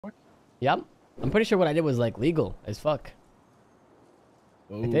Yep. I'm pretty sure what I did was like legal as fuck.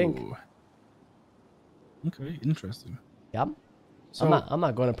 Oh. I think. Okay, interesting. Yep. So, I'm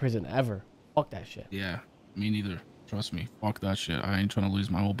not going to prison ever. Fuck that shit. yeah, me neither. Trust me. Fuck that shit. I ain't trying to lose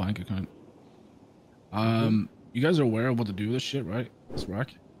my whole bank account. You guys are aware of what to do with this shit, right? This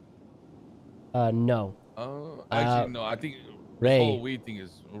rack? No. Actually, no. I think Ray. the whole weed thing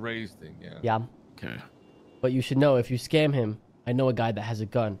is Ray's thing. Yeah. Yeah. Okay. But you should know, if you scam him, I know a guy that has a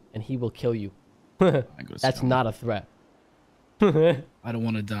gun, and he will kill you. That's not a threat. I don't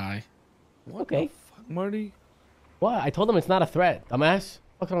want to die. What Okay. the fuck, Marty? What? I told him it's not a threat, dumbass.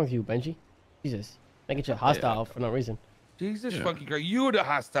 What's wrong with you, Benji? Jesus. Making shit hostile for no reason. Jesus fucking Christ. You're the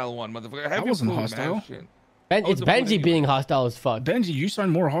hostile one, motherfucker. Have your wasn't food, hostile. man. Shit. It's Benji being hostile as fuck. Benji, you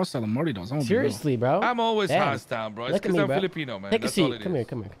sound more hostile than Marty does. Seriously, bro. I'm always Damn. hostile, bro. It's Look at because me, I'm bro. Filipino, man. Take a That's all seat. it Come is. here,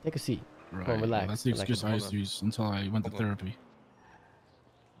 come here. Take a seat. Right. Come on, relax. That's the Relax. excuse I used to use until I went to therapy.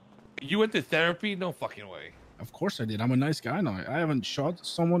 You went to therapy? No fucking way. Of course I did. I'm a nice guy now. I haven't shot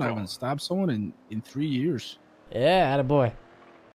someone. I haven't stabbed someone in 3 years. Yeah, attaboy.